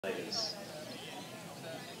metres.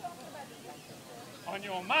 On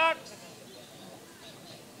your marks.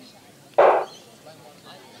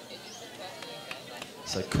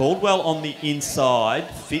 So Caldwell on the inside,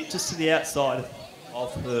 fit just to the outside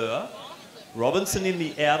of her. Robinson in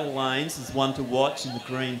the outer lanes is one to watch in the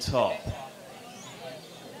green top.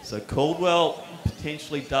 So Caldwell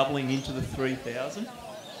potentially doubling into the 3,000.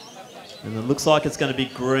 And it looks like it's going to be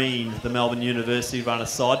Greene, the Melbourne University runner,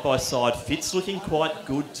 side-by-side. Fit's looking quite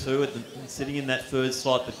good too, sitting in that third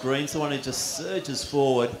slot, but Greene's the one who just surges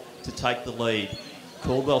forward to take the lead.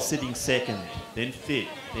 Caldwell sitting second, then Fit,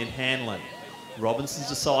 then Hanlon. Robinson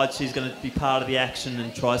decides she's going to be part of the action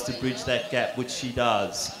and tries to bridge that gap, which she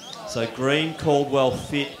does. So Greene, Caldwell,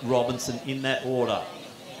 Fit, Robinson in that order.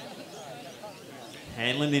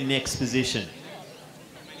 Hanlon in next position.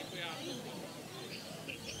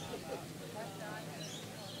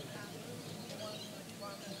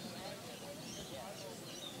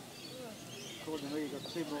 You've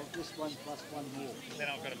got two more, this one plus one more. Then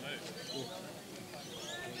I've got to move. Yeah.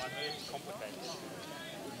 And my move's complicated.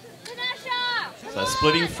 So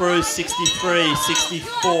splitting through 63,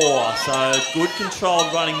 64. So good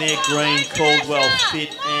controlled running there, Greene, Caldwell,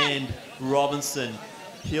 Fit and Robinson.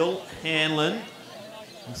 Hill, Hanlon.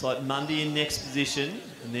 Looks like Mundy in next position.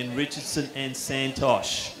 And then Richardson and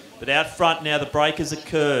Santosh. But out front now the break has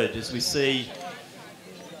occurred as we see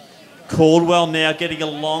Caldwell now getting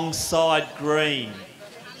alongside Greene.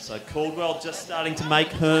 So Caldwell just starting to make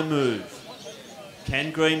her move.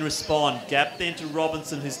 Can Greene respond? Gap then to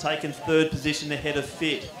Robinson, who's taken third position ahead of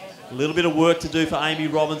Fit. A little bit of work to do for Amy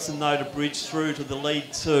Robinson, though, to bridge through to the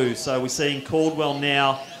lead too. So we're seeing Caldwell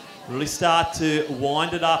now really start to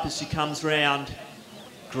wind it up as she comes round.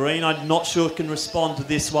 Greene, I'm not sure can respond to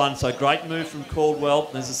this one. So great move from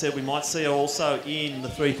Caldwell. As I said, we might see her also in the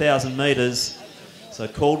 3,000 metres. So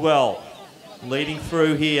Caldwell leading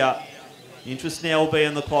through here. Interest now will be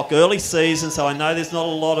on the clock. Early season, so I know there's not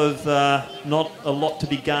a lot to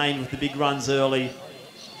be gained with the big runs early.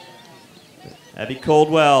 Abbey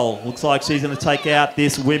Caldwell looks like she's going to take out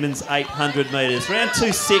this women's 800 metres. Round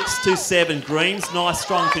 2.6, 2.7. Greene's nice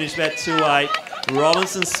strong finish about 2.8.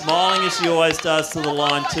 Robinson smiling as she always does to the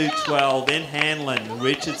line, 2.12. Then Hanlon,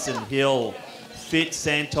 Richardson, Hill, Fit,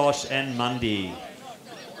 Santosh and Mundy.